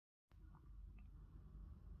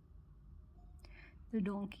The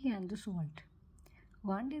Donkey and the Salt.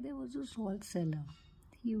 One day there was a salt seller.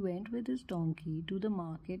 He went with his donkey to the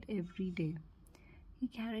market every day. He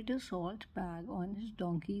carried a salt bag on his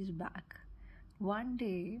donkey's back. One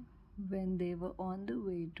day, when they were on the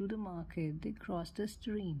way to the market, they crossed a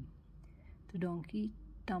stream. The donkey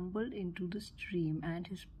tumbled into the stream and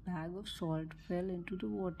his bag of salt fell into the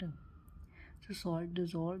water. The salt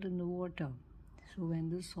dissolved in the water. So when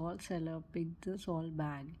the salt seller picked the salt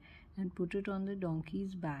bag and put it on the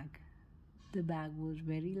donkey's back, the bag was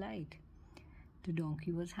very light. The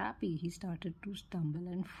donkey was happy. He started to stumble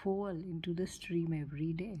and fall into the stream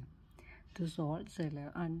every day. The salt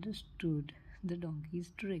seller understood the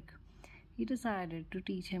donkey's trick. He decided to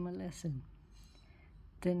teach him a lesson.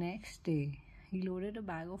 The next day, he loaded a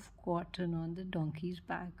bag of cotton on the donkey's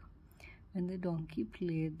back. When the donkey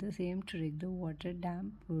played the same trick, the water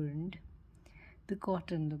dampened the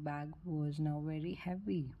cotton. The bag was now very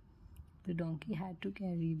heavy. The donkey had to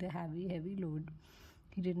carry the heavy load.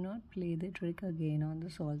 He did not play the trick again on the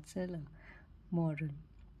salt seller. Moral: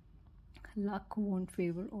 luck won't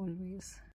favor always.